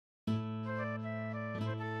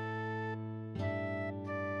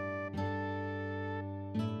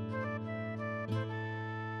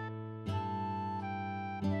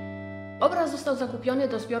Obraz został zakupiony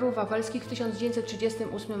do zbiorów wawelskich w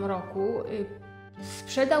 1938 roku.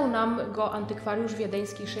 Sprzedał nam go antykwariusz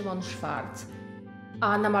wiedeński Szymon Schwarz,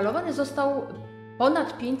 a namalowany został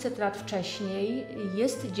ponad 500 lat wcześniej.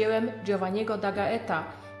 Jest dziełem Giovanniego da Gaeta,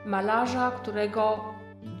 malarza, którego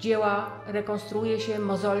dzieła rekonstruuje się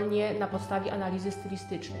mozolnie na podstawie analizy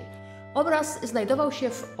stylistycznej. Obraz znajdował się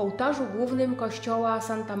w ołtarzu głównym kościoła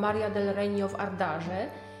Santa Maria del Regno w Ardarze.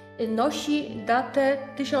 Nosi datę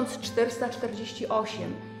 1448.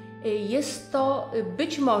 Jest to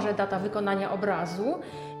być może data wykonania obrazu,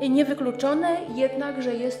 niewykluczone jednak,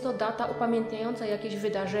 że jest to data upamiętniająca jakieś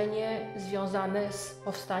wydarzenie związane z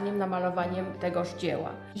powstaniem, namalowaniem tegoż dzieła.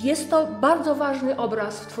 Jest to bardzo ważny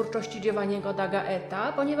obraz w twórczości Giovanniego da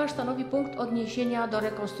Gaeta, ponieważ stanowi punkt odniesienia do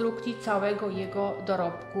rekonstrukcji całego jego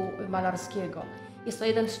dorobku malarskiego. Jest to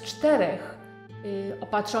jeden z 4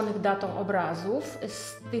 opatrzonych datą obrazów.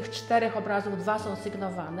 Z tych 4 obrazów 2 są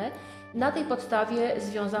sygnowane. Na tej podstawie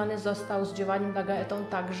związany został z Giovannim da Gaetą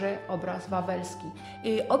także obraz wawelski.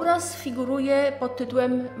 Obraz figuruje pod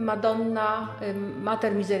tytułem Madonna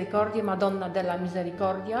Mater Misericordiae, Madonna della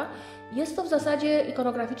Misericordia. Jest to w zasadzie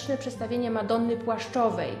ikonograficzne przedstawienie Madonny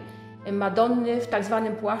płaszczowej. Madonny w tak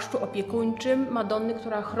zwanym płaszczu opiekuńczym, Madonny,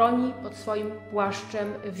 która chroni pod swoim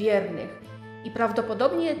płaszczem wiernych. I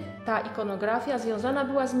prawdopodobnie ta ikonografia związana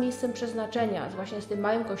była z miejscem przeznaczenia, właśnie z tym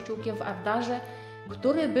małym kościółkiem w Ardarze,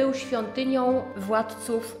 który był świątynią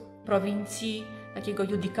władców prowincji takiego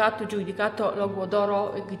Giudicato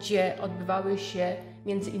Loguodoro, gdzie odbywały się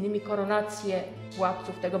między innymi koronacje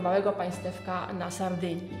władców tego małego państewka na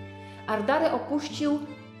Sardynii. Ardarę opuścił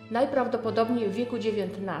najprawdopodobniej w wieku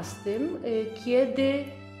XIX, kiedy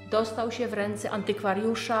dostał się w ręce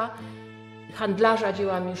antykwariusza, handlarza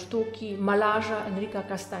dziełami sztuki, malarza Enrica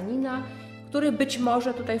Castanina, który być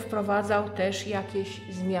może tutaj wprowadzał też jakieś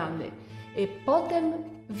zmiany. Potem,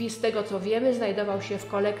 z tego co wiemy, znajdował się w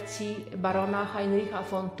kolekcji barona Heinricha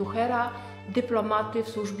von Tuchera, dyplomaty w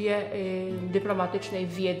służbie dyplomatycznej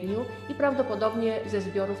w Wiedniu i prawdopodobnie ze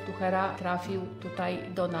zbiorów Tuchera trafił tutaj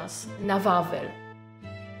do nas na Wawel.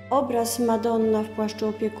 Obraz Madonna w płaszczu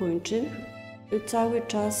opiekuńczym cały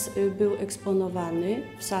czas był eksponowany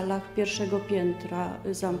w salach pierwszego piętra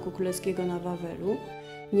Zamku Królewskiego na Wawelu.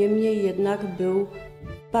 Niemniej jednak był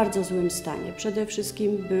w bardzo złym stanie. Przede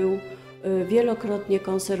wszystkim był wielokrotnie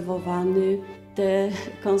konserwowany. Te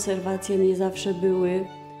konserwacje nie zawsze były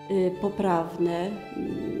poprawne.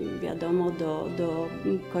 Wiadomo, do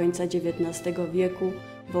końca XIX wieku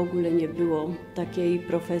w ogóle nie było takiej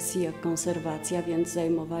profesji jak konserwacja, więc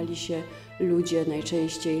zajmowali się ludzie,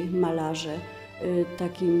 najczęściej malarze,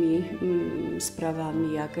 takimi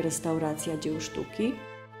sprawami jak restauracja dzieł sztuki.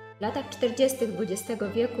 W latach 40. XX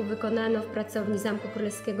wieku wykonano w pracowni Zamku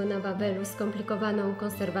Królewskiego na Wawelu skomplikowaną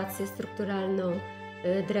konserwację strukturalną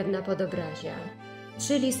drewna podobrazia.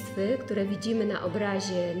 3 listwy, które widzimy na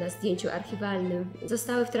obrazie, na zdjęciu archiwalnym,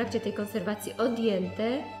 zostały w trakcie tej konserwacji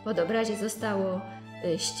odjęte, podobrazie zostało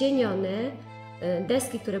ścienione,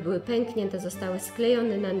 deski, które były pęknięte, zostały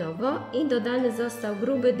sklejone na nowo i dodany został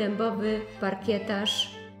gruby dębowy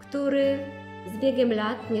parkietaż, który z biegiem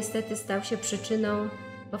lat niestety stał się przyczyną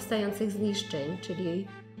powstających zniszczeń, czyli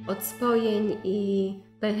odspojeń i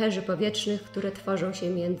pęcherzy powietrznych, które tworzą się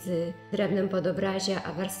między drewnem podobrazia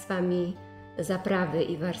a warstwami zaprawy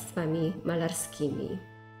i warstwami malarskimi.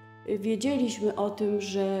 Wiedzieliśmy o tym,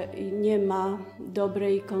 że nie ma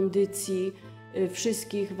dobrej kondycji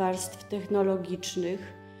wszystkich warstw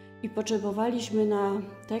technologicznych i potrzebowaliśmy na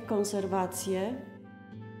tę konserwację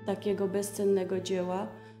takiego bezcennego dzieła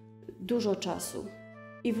dużo czasu.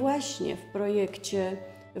 I właśnie w projekcie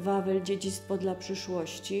Wawel – Dziedzictwo dla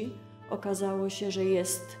przyszłości okazało się, że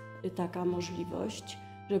jest taka możliwość,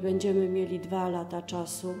 że będziemy mieli 2 lata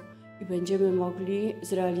czasu i będziemy mogli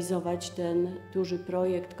zrealizować ten duży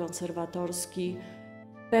projekt konserwatorski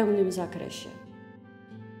w pełnym zakresie.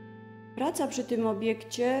 Praca przy tym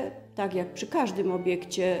obiekcie, tak jak przy każdym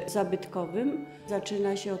obiekcie zabytkowym,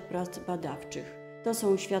 zaczyna się od prac badawczych. To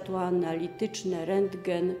są światła analityczne,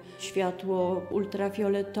 rentgen, światło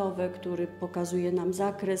ultrafioletowe, które pokazuje nam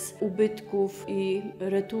zakres ubytków i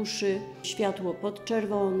retuszy, światło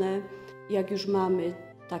podczerwone. Jak już mamy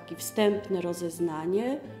takie wstępne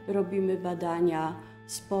rozeznanie, robimy badania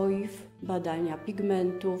spoiw, badania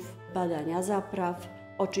pigmentów, badania zapraw,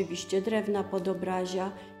 oczywiście drewna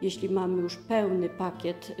podobrazia. Jeśli mamy już pełny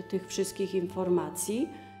pakiet tych wszystkich informacji,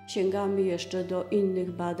 sięgamy jeszcze do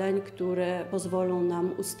innych badań, które pozwolą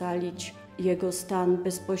nam ustalić jego stan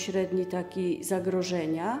bezpośredni, taki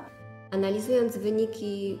zagrożenia. Analizując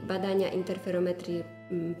wyniki badania interferometrii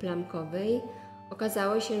plamkowej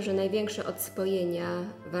Okazało się, że największe odspojenia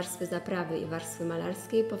warstwy zaprawy i warstwy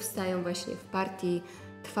malarskiej powstają właśnie w partii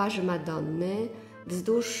twarzy Madonny,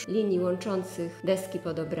 wzdłuż linii łączących deski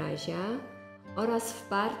podobrazia oraz w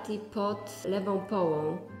partii pod lewą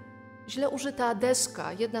połą. Źle użyta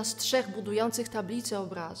deska, jedna z 3 budujących tablicę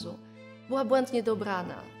obrazu, była błędnie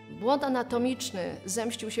dobrana. Błąd anatomiczny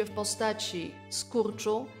zemścił się w postaci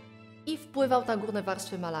skurczu i wpływał na górne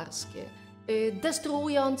warstwy malarskie,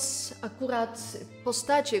 destruując akurat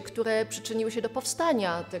postacie, które przyczyniły się do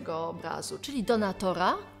powstania tego obrazu, czyli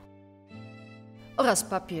donatora oraz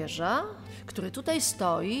papieża, który tutaj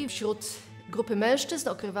stoi wśród grupy mężczyzn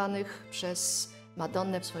okrywanych przez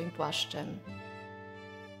Madonnę swoim płaszczem.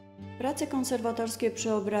 Prace konserwatorskie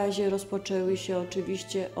przy obrazie rozpoczęły się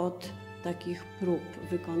oczywiście od takich prób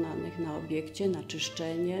wykonanych na obiekcie, na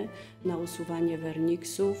czyszczenie, na usuwanie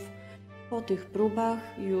werniksów. Po tych próbach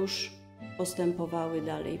już postępowały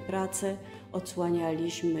dalej prace.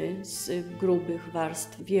 Odsłanialiśmy z grubych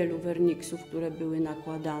warstw wielu werniksów, które były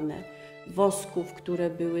nakładane, wosków, które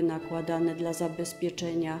były nakładane dla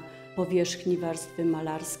zabezpieczenia powierzchni warstwy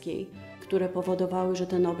malarskiej, które powodowały, że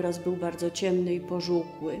ten obraz był bardzo ciemny i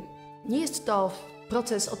pożółkły. Nie jest to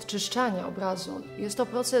proces odczyszczania obrazu, jest to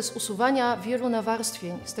proces usuwania wielu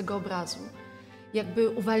nawarstwień z tego obrazu, jakby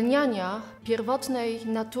uwalniania pierwotnej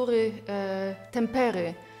natury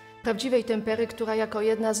tempery, prawdziwej tempery, która jako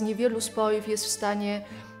jedna z niewielu spojów jest w stanie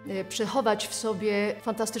przechować w sobie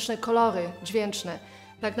fantastyczne kolory dźwięczne.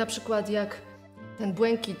 Tak na przykład jak ten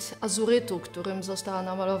błękit azurytu, którym został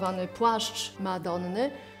namalowany płaszcz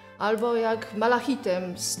Madonny, albo jak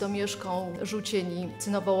malachitem z domieszką żółcieni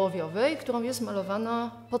cynowołowiowej, którą jest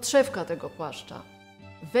malowana podszewka tego płaszcza.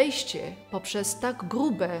 Wejście poprzez tak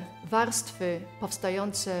grube warstwy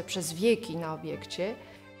powstające przez wieki na obiekcie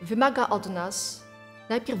wymaga od nas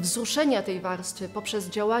najpierw wzruszenia tej warstwy poprzez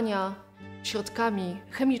działania środkami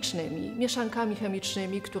chemicznymi, mieszankami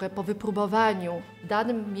chemicznymi, które po wypróbowaniu w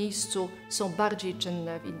danym miejscu są bardziej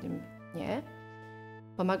czynne, w innym nie.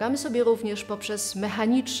 Pomagamy sobie również poprzez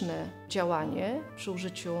mechaniczne działanie przy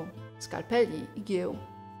użyciu skalpeli, igieł,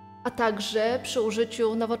 a także przy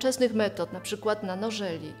użyciu nowoczesnych metod, na przykład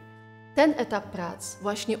nanożeli. Ten etap prac,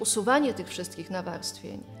 właśnie usuwanie tych wszystkich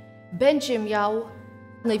nawarstwień, będzie miał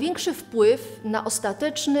największy wpływ na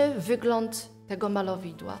ostateczny wygląd tego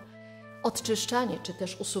malowidła. Odczyszczanie czy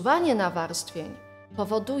też usuwanie nawarstwień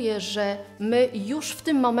powoduje, że my już w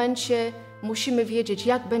tym momencie musimy wiedzieć,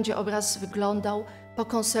 jak będzie obraz wyglądał po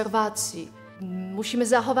konserwacji. Musimy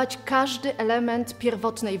zachować każdy element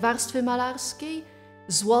pierwotnej warstwy malarskiej,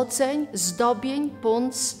 złoceń, zdobień,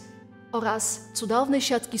 punc oraz cudownej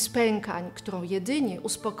siatki spękań, którą jedynie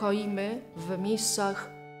uspokoimy w miejscach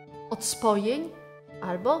odspojeń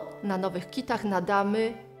albo na nowych kitach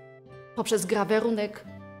nadamy poprzez grawerunek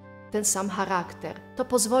ten sam charakter. To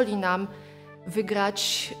pozwoli nam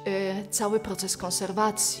wygrać cały proces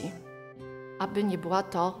konserwacji, aby nie była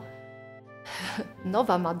to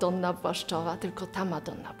nowa Madonna płaszczowa, tylko ta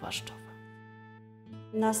Madonna płaszczowa.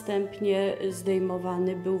 Następnie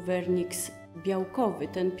zdejmowany był werniks białkowy,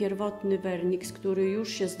 ten pierwotny werniks, który już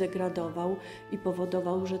się zdegradował i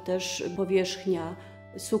powodował, że też powierzchnia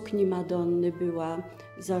sukni Madonny była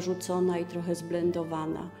zarzucona i trochę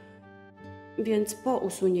zblendowana. Więc po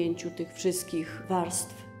usunięciu tych wszystkich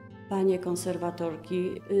warstw panie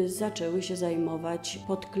konserwatorki zaczęły się zajmować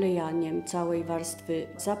podklejaniem całej warstwy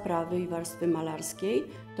zaprawy i warstwy malarskiej.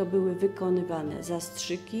 To były wykonywane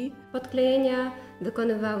zastrzyki. Podklejenia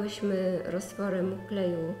wykonywałyśmy roztworem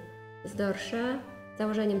kleju z dorsza.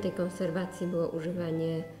 Założeniem tej konserwacji było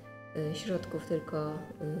używanie środków tylko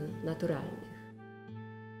naturalnych.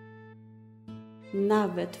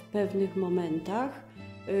 Nawet w pewnych momentach,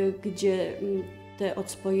 gdzie te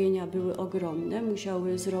odspojenia były ogromne,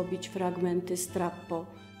 musiały zrobić fragmenty strappo,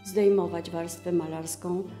 zdejmować warstwę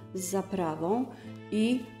malarską z zaprawą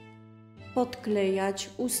i podklejać,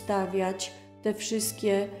 ustawiać te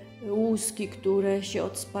wszystkie łuski, które się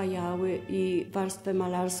odspajały i warstwę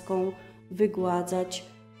malarską wygładzać,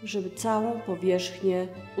 żeby całą powierzchnię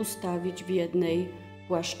ustawić w jednej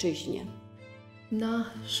płaszczyźnie. Na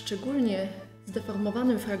szczególnie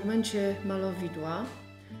zdeformowanym fragmencie malowidła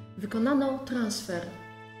wykonano transfer.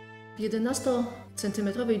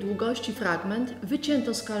 11-centymetrowej długości fragment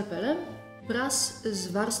wycięto skalpelem wraz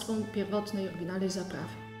z warstwą pierwotnej, oryginalnej zaprawy.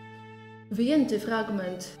 Wyjęty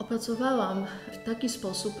fragment opracowałam w taki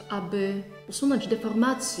sposób, aby usunąć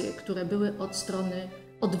deformacje, które były od strony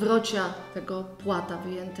odwrocia tego płata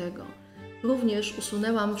wyjętego. Również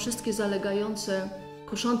usunęłam wszystkie zalegające,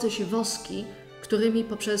 kruszące się woski, którymi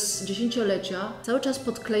poprzez dziesięciolecia cały czas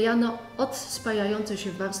podklejano odspajające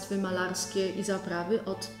się warstwy malarskie i zaprawy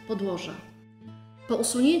od podłoża. Po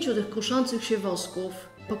usunięciu tych kruszących się wosków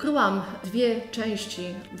pokryłam dwie części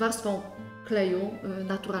warstwą kleju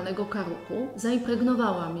naturalnego karuku,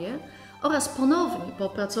 zaimpregnowałam je oraz ponownie po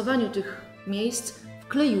opracowaniu tych miejsc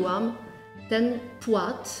wkleiłam ten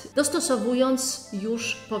płat, dostosowując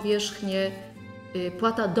już powierzchnię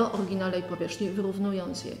płata do oryginalnej powierzchni,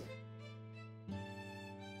 wyrównując je.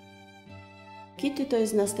 Kity to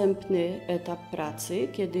jest następny etap pracy,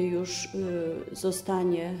 kiedy już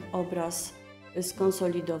zostanie obraz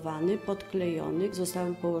skonsolidowany, podklejony.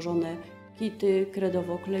 Zostały położone kity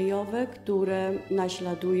kredowo-klejowe, które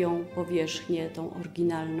naśladują powierzchnię tą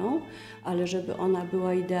oryginalną, ale żeby ona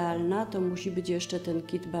była idealna, to musi być jeszcze ten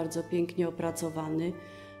kit bardzo pięknie opracowany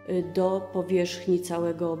do powierzchni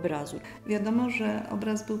całego obrazu. Wiadomo, że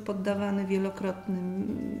obraz był poddawany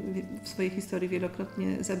w swojej historii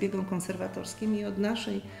wielokrotnie zabiegom konserwatorskim i od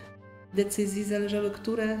naszej decyzji zależało,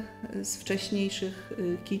 które z wcześniejszych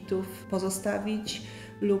kitów pozostawić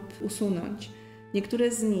lub usunąć.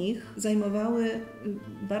 Niektóre z nich zajmowały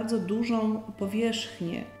bardzo dużą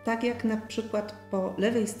powierzchnię, tak jak na przykład po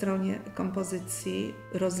lewej stronie kompozycji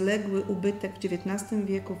rozległy ubytek w XIX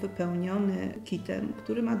wieku wypełniony kitem,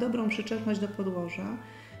 który ma dobrą przyczepność do podłoża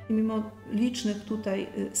i mimo licznych tutaj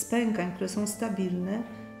spękań, które są stabilne,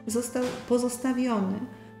 został pozostawiony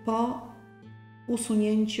po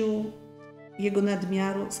usunięciu jego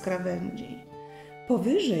nadmiaru z krawędzi.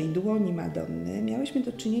 Powyżej dłoni Madonny miałyśmy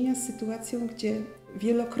do czynienia z sytuacją, gdzie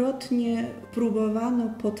wielokrotnie próbowano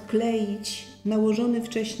podkleić nałożony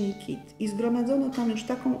wcześniej kit i zgromadzono tam już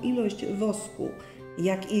taką ilość wosku,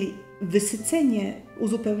 jak i wysycenie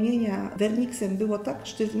uzupełnienia werniksem było tak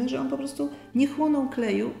sztywne, że on po prostu nie chłonął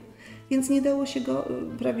kleju, więc nie dało się go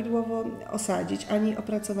prawidłowo osadzić ani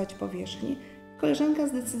opracować powierzchni. Koleżanka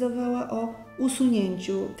zdecydowała o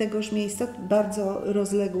usunięciu tegoż miejsca bardzo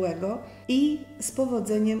rozległego i z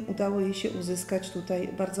powodzeniem udało jej się uzyskać tutaj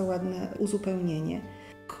bardzo ładne uzupełnienie.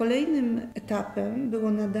 Kolejnym etapem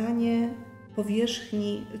było nadanie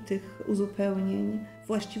powierzchni tych uzupełnień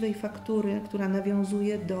właściwej faktury, która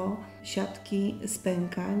nawiązuje do siatki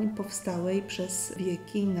spękań powstałej przez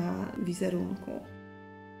wieki na wizerunku.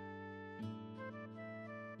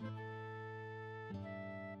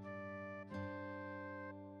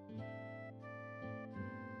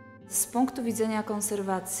 Z punktu widzenia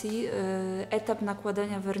konserwacji etap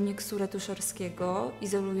nakładania werniksu retuszerskiego,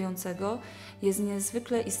 izolującego jest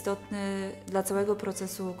niezwykle istotny dla całego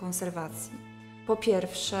procesu konserwacji. Po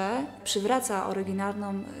pierwsze, przywraca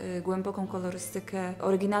oryginalną, głęboką kolorystykę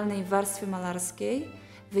oryginalnej warstwy malarskiej,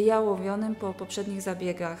 wyjałowionym po poprzednich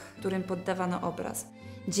zabiegach, którym poddawano obraz.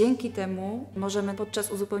 Dzięki temu możemy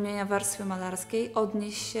podczas uzupełniania warstwy malarskiej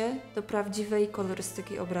odnieść się do prawdziwej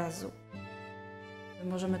kolorystyki obrazu.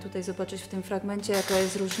 Możemy tutaj zobaczyć w tym fragmencie, jaka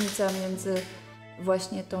jest różnica między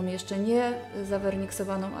właśnie tą jeszcze nie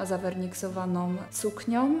zawerniksowaną, a zawerniksowaną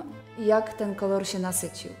suknią i jak ten kolor się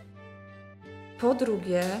nasycił. Po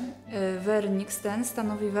drugie, werniks ten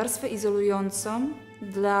stanowi warstwę izolującą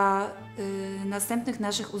dla następnych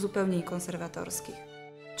naszych uzupełnień konserwatorskich,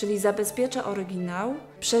 czyli zabezpiecza oryginał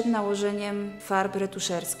przed nałożeniem farb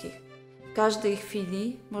retuszerskich. W każdej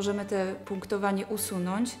chwili możemy te punktowanie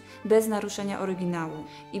usunąć bez naruszenia oryginału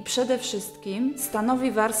i przede wszystkim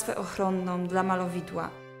stanowi warstwę ochronną dla malowidła.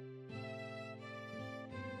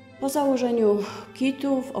 Po założeniu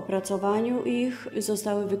kitów, opracowaniu ich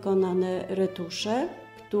zostały wykonane retusze,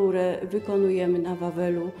 które wykonujemy na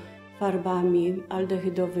wawelu farbami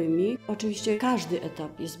aldehydowymi. Oczywiście każdy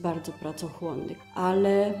etap jest bardzo pracochłonny,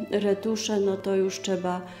 ale retusze to już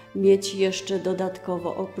trzeba mieć jeszcze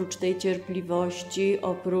dodatkowo, oprócz tej cierpliwości,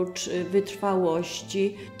 oprócz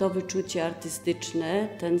wytrwałości, to wyczucie artystyczne,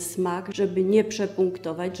 ten smak, żeby nie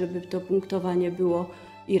przepunktować, żeby to punktowanie było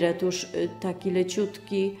i retusz taki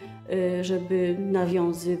leciutki, żeby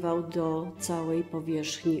nawiązywał do całej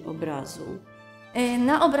powierzchni obrazu.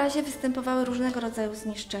 Na obrazie występowały różnego rodzaju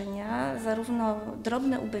zniszczenia, zarówno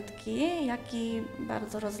drobne ubytki, jak i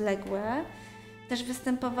bardzo rozległe. Też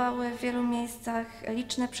występowały w wielu miejscach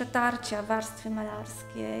liczne przetarcia warstwy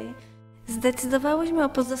malarskiej. Zdecydowałyśmy o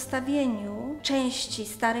pozostawieniu części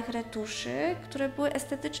starych retuszy, które były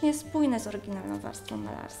estetycznie spójne z oryginalną warstwą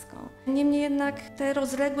malarską. Niemniej jednak te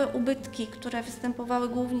rozległe ubytki, które występowały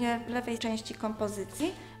głównie w lewej części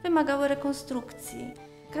kompozycji, wymagały rekonstrukcji.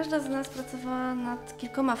 Każda z nas pracowała nad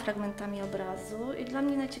kilkoma fragmentami obrazu i dla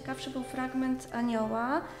mnie najciekawszy był fragment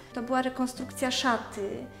anioła. To była rekonstrukcja szaty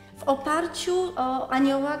w oparciu o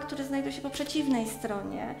anioła, który znajduje się po przeciwnej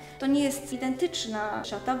stronie. To nie jest identyczna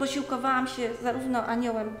szata, bo siłkowałam się zarówno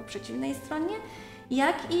aniołem po przeciwnej stronie,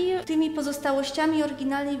 jak i tymi pozostałościami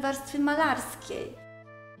oryginalnej warstwy malarskiej.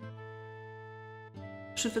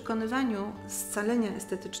 Przy wykonywaniu scalenia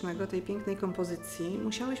estetycznego tej pięknej kompozycji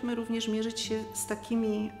musiałyśmy również mierzyć się z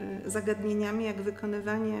takimi zagadnieniami jak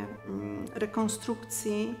wykonywanie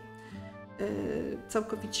rekonstrukcji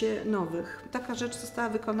całkowicie nowych. Taka rzecz została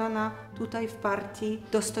wykonana tutaj w partii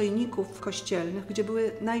dostojników kościelnych, gdzie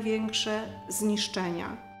były największe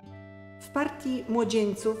zniszczenia. W partii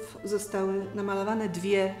młodzieńców zostały namalowane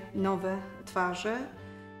dwie nowe twarze,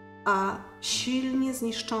 a silnie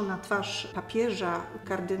zniszczona twarz papieża,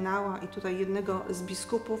 kardynała i tutaj jednego z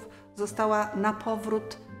biskupów została na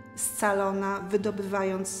powrót scalona,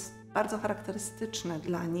 wydobywając bardzo charakterystyczne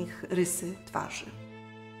dla nich rysy twarzy.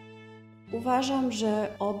 Uważam,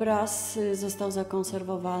 że obraz został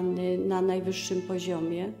zakonserwowany na najwyższym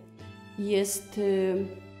poziomie. Jest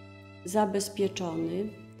zabezpieczony.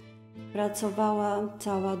 Pracowała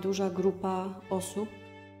cała duża grupa osób,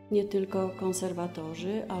 nie tylko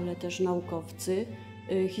konserwatorzy, ale też naukowcy,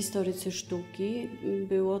 historycy sztuki.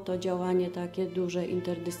 Było to działanie takie duże,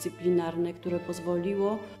 interdyscyplinarne, które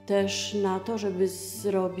pozwoliło też na to, żeby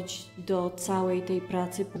zrobić do całej tej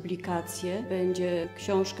pracy publikację. Będzie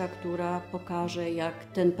książka, która pokaże, jak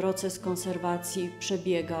ten proces konserwacji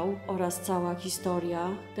przebiegał oraz cała historia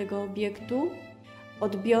tego obiektu.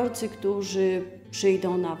 Odbiorcy, którzy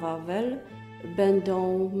przyjdą na Wawel,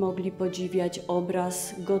 będą mogli podziwiać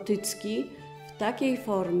obraz gotycki w takiej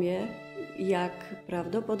formie, jak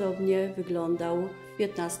prawdopodobnie wyglądał w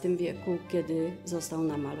XV wieku, kiedy został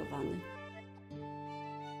namalowany.